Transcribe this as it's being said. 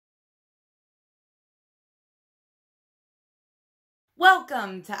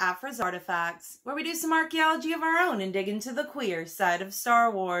Welcome to Afra's Artifacts, where we do some archaeology of our own and dig into the queer side of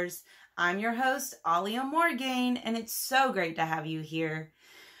Star Wars. I'm your host, Alia Morgaine, and it's so great to have you here.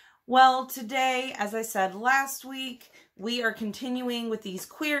 Well, today, as I said last week, we are continuing with these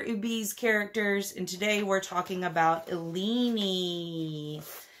queer Ubese characters, and today we're talking about Ilini.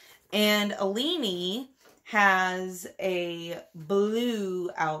 And Ilini has a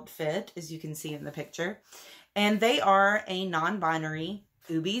blue outfit, as you can see in the picture. And they are a non-binary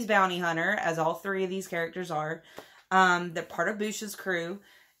Ubese bounty hunter, as all three of these characters are. They're part of Boush's crew.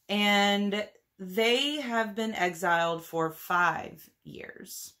 And they have been exiled for 5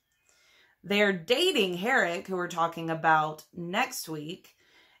 years. They're dating Herrick, who we're talking about next week.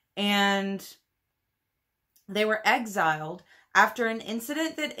 And they were exiled after an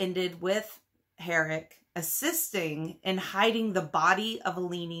incident that ended with Herrick assisting in hiding the body of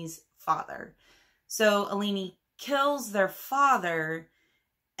Ilini's father. So Ilini kills their father,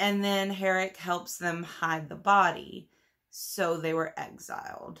 and then Herrick helps them hide the body. So they were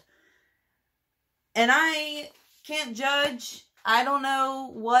exiled. And I can't judge. I don't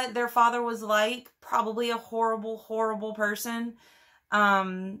know what their father was like. Probably a horrible, horrible person.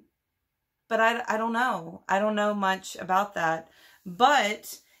 But I don't know. I don't know much about that.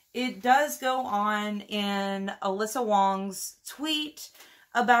 But it does go on in Alyssa Wong's tweet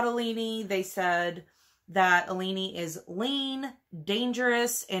about Ilini. They said that Ilini is lean,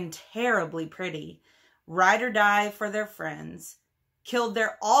 dangerous, and terribly pretty. Ride or die for their friends. Killed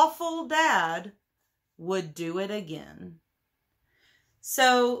their awful dad. Would do it again.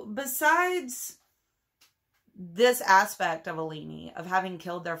 So besides this aspect of Ilini, of having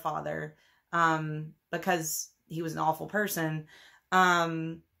killed their father, because he was an awful person,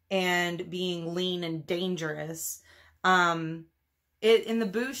 and being lean and dangerous, in the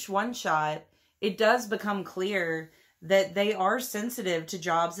Boushh one-shot, it does become clear that they are sensitive to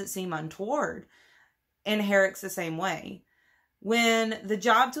jobs that seem untoward. And Herrick's the same way. When the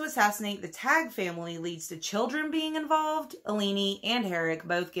job to assassinate the Tag family leads to children being involved, Ilini and Herrick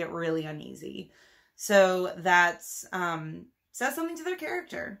both get really uneasy. So that's says something to their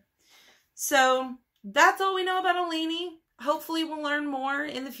character. So that's all we know about Ilini. Hopefully we'll learn more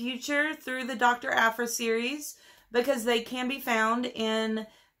in the future through the Dr. Aphra series, because they can be found in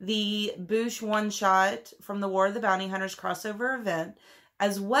the Boushh one-shot from the War of the Bounty Hunters crossover event,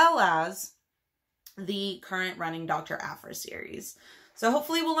 as well as the current running Dr. Aphra series. So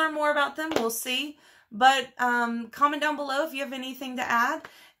hopefully we'll learn more about them. We'll see. But comment down below if you have anything to add.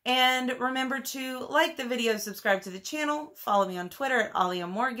 And remember to like the video, subscribe to the channel, follow me on Twitter at Alia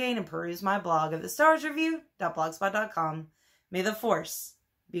Morgaine, and peruse my blog at thestarsreview.blogspot.com. May the Force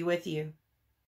be with you.